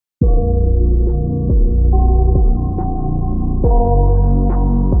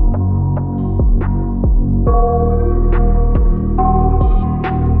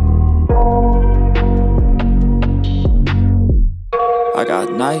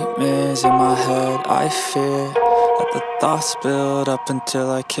nightmares in my head. I fear that the thoughts build up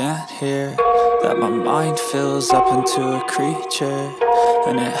until I can't hear, that my mind fills up into a creature,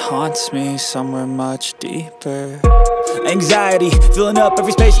 and it haunts me somewhere much deeper. Anxiety, filling up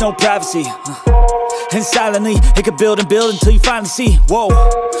every space, no privacy. And silently, it could build and build until you finally see, whoa,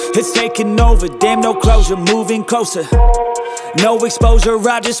 it's taking over, damn, no closure, moving closer. No exposure,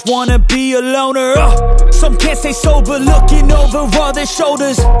 I just wanna be a loner. Some can't stay sober, looking over all their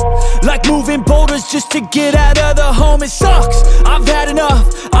shoulders, like moving boulders just to get out of the home. It sucks, I've had enough,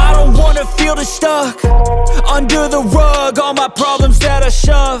 I don't wanna feel the stuck under the rug, all my problems that I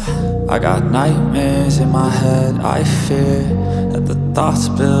shove. I got nightmares in my head, I fear that the thoughts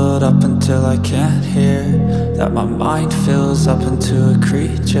build up until I can't hear, that my mind fills up into a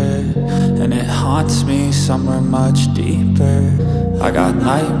creature, and it haunts me somewhere much deeper. I got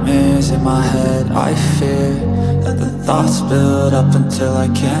nightmares in my head, I fear that the thoughts build up until I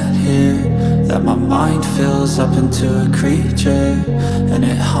can't hear, that my mind fills up into a creature, and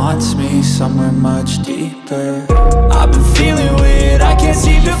it haunts me somewhere much deeper. I've been feeling weird, I can't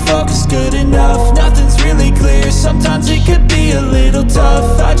seem to focus good enough. Nothing's really clear, sometimes it could be a little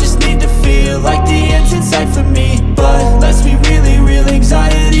tough. I just need to feel like the end's in sight for me, but let's be really real,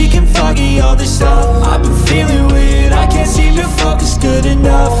 anxiety can foggy all this stuff. I've been feeling weird, I can't seem to focus good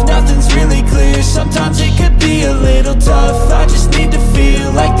enough. Nothing's really clear, sometimes it could be a little tough. I just need to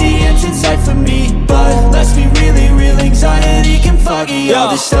feel like the end's in sight for me, but let's be really real, anxiety can foggy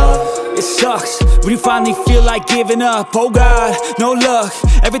all this stuff. It sucks when you finally feel like giving up. Oh God, no luck,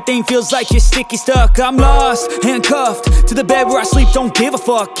 everything feels like you're sticky stuck. I'm lost, handcuffed to the bed where I sleep, don't give a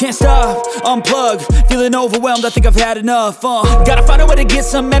fuck. Can't stop, unplug, feeling overwhelmed, I think I've had enough. Gotta find a way to get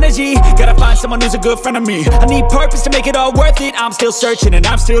some energy, gotta find someone who's a good friend of me. I need purpose to make it all worth it, I'm still searching and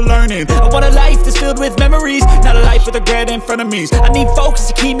I'm still learning. I want a life that's filled with memories, not a life with regret and frenemies. I need focus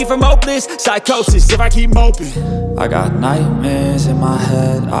to keep me from hopeless psychosis if I keep moping. I got nightmares in my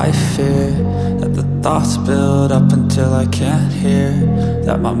head, I fear that the thoughts build up until I can't hear,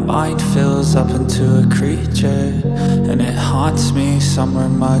 that my mind fills up into a creature, and it haunts me somewhere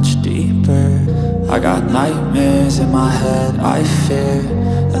much deeper. I got nightmares in my head, I fear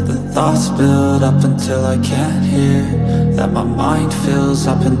that the thoughts build up until I can't hear, that my mind fills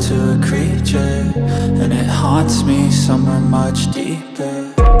up into a creature, and it haunts me somewhere much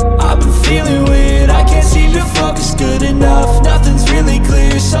deeper. I've been feeling weird, I can't seem to focus good enough. Nothing's really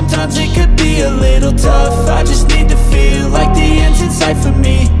clear, sometimes it could be a little tough. I just need to feel like the end's in sight for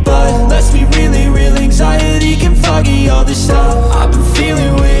me, but let's be really real, anxiety can foggy all this stuff. I've been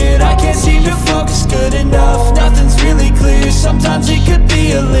feeling weird,